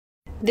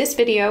This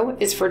video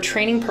is for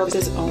training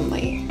purposes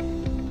only.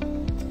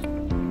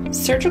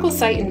 Surgical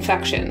site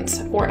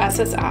infections, or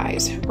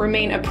SSIs,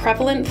 remain a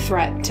prevalent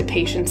threat to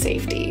patient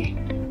safety.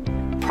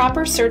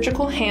 Proper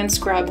surgical hand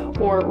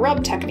scrub or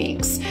rub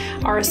techniques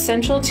are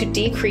essential to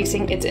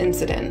decreasing its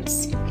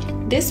incidence.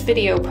 This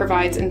video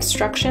provides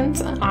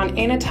instructions on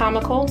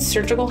anatomical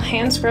surgical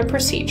hand scrub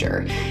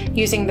procedure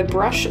using the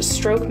brush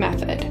stroke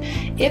method.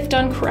 If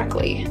done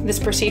correctly, this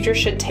procedure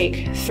should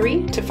take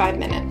 3 to 5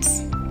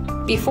 minutes.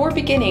 Before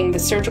beginning the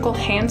surgical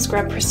hand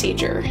scrub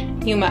procedure,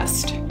 you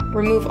must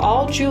remove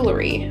all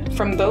jewelry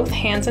from both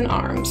hands and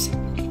arms.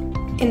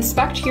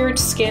 Inspect your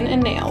skin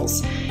and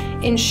nails.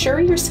 Ensure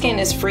your skin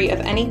is free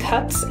of any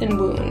cuts and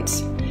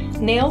wounds.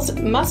 Nails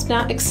must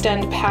not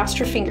extend past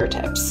your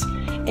fingertips,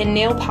 and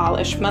nail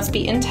polish must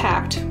be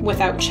intact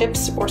without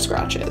chips or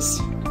scratches.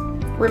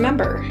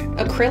 Remember,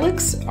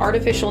 acrylics,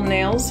 artificial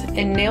nails,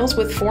 and nails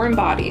with foreign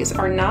bodies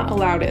are not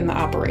allowed in the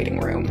operating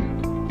room.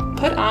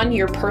 Put on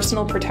your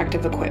personal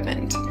protective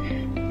equipment.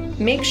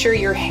 Make sure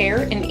your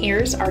hair and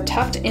ears are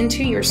tucked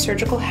into your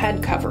surgical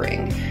head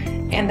covering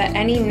and that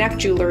any neck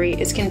jewelry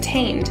is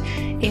contained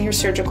in your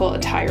surgical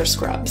attire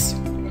scrubs.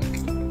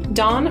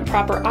 Don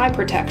proper eye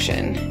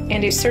protection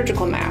and a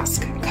surgical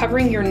mask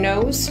covering your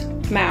nose,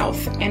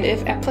 mouth, and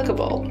if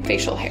applicable,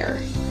 facial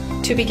hair.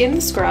 To begin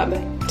the scrub,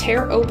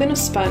 tear open a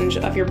sponge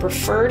of your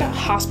preferred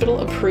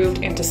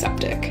hospital-approved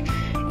antiseptic,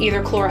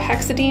 either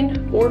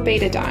chlorhexidine or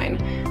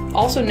betadine,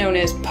 also known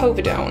as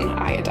povidone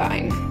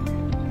iodine.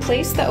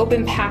 Place the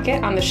open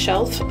packet on the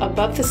shelf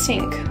above the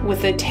sink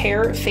with the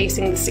tear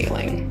facing the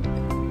ceiling.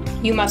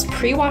 You must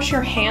pre-wash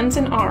your hands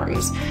and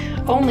arms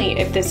only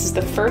if this is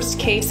the first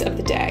case of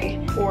the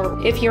day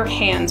or if your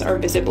hands are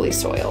visibly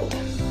soiled.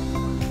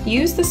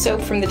 Use the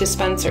soap from the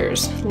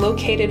dispensers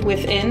located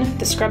within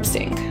the scrub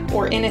sink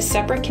or in a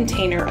separate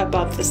container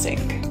above the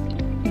sink.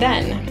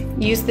 Then,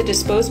 use the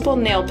disposable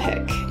nail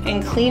pick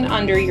and clean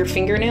under your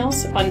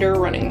fingernails under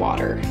running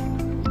water.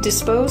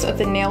 Dispose of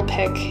the nail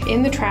pick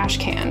in the trash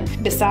can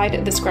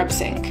beside the scrub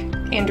sink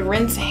and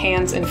rinse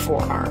hands and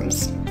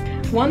forearms.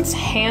 Once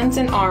hands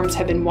and arms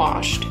have been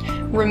washed,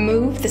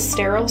 remove the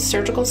sterile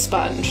surgical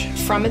sponge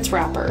from its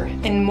wrapper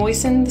and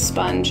moisten the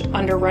sponge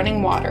under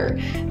running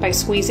water by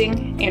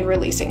squeezing and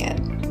releasing it.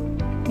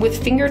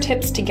 With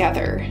fingertips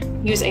together,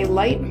 use a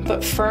light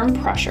but firm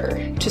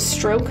pressure to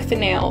stroke the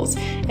nails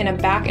in a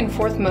back and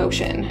forth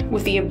motion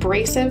with the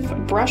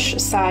abrasive brush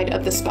side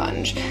of the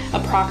sponge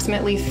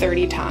approximately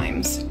 30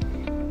 times.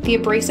 The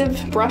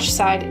abrasive brush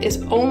side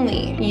is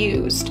only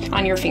used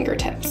on your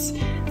fingertips.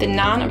 The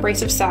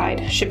non-abrasive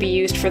side should be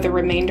used for the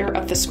remainder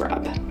of the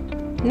scrub.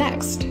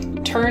 Next,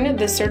 turn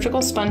the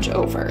surgical sponge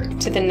over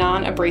to the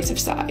non-abrasive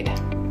side.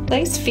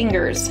 Place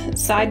fingers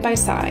side by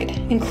side,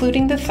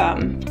 including the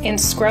thumb,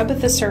 and scrub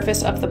the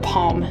surface of the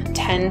palm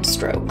 10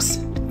 strokes.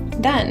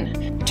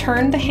 Then,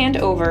 turn the hand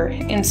over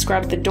and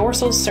scrub the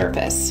dorsal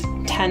surface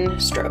 10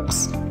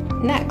 strokes.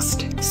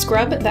 Next,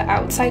 scrub the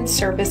outside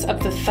surface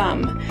of the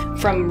thumb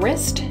from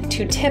wrist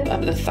to tip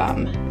of the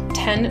thumb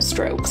 10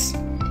 strokes.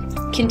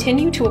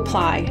 Continue to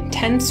apply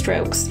 10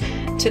 strokes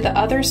to the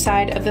other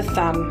side of the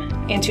thumb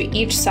and to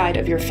each side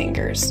of your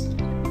fingers.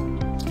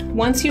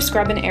 Once you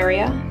scrub an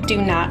area,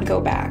 do not go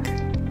back.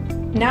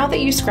 Now that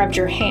you scrubbed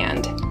your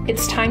hand,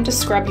 it's time to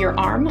scrub your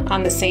arm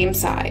on the same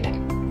side.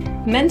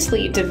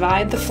 Mentally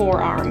divide the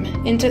forearm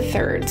into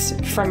thirds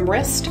from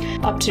wrist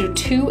up to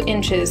 2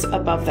 inches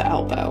above the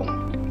elbow.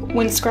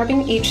 When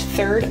scrubbing each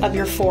third of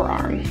your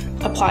forearm,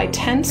 apply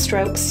 10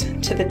 strokes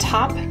to the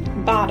top,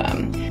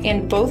 bottom,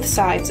 and both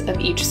sides of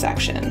each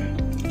section.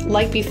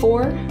 Like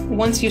before,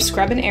 once you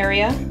scrub an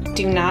area,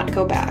 do not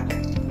go back.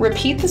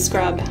 Repeat the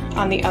scrub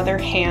on the other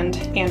hand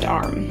and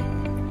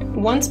arm.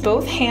 Once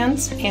both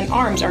hands and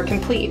arms are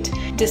complete,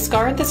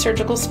 discard the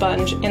surgical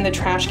sponge in the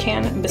trash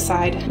can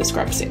beside the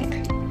scrub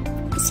sink.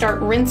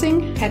 Start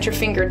rinsing at your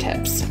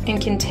fingertips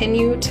and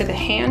continue to the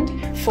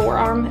hand,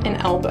 forearm, and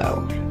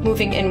elbow,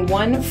 moving in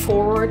one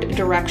forward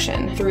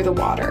direction through the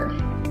water.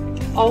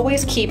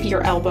 Always keep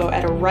your elbow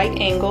at a right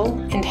angle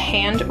and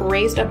hand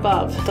raised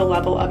above the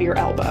level of your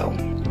elbow.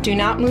 Do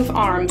not move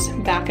arms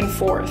back and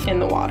forth in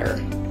the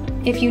water.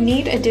 If you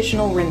need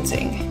additional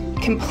rinsing,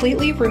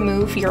 completely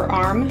remove your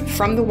arm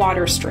from the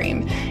water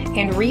stream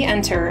and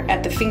re-enter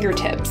at the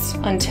fingertips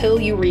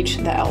until you reach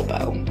the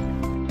elbow.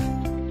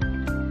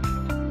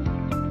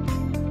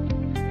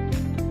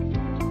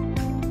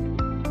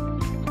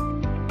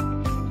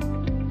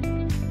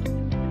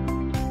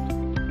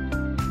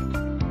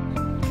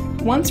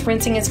 Once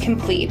rinsing is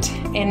complete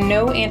and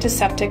no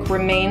antiseptic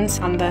remains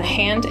on the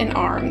hand and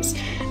arms,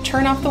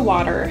 turn off the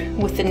water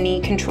with the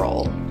knee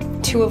control.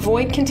 To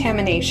avoid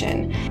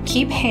contamination,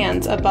 keep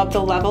hands above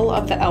the level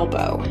of the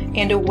elbow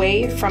and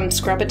away from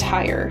scrub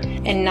attire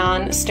and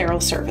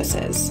non-sterile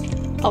surfaces.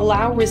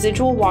 Allow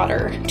residual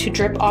water to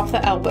drip off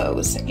the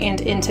elbows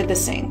and into the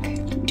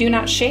sink. Do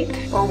not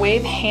shake or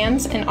wave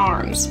hands and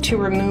arms to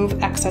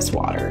remove excess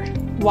water.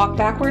 Walk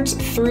backwards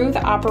through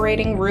the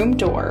operating room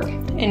door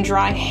and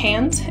dry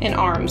hands and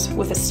arms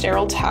with a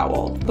sterile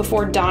towel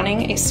before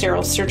donning a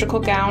sterile surgical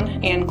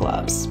gown and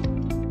gloves.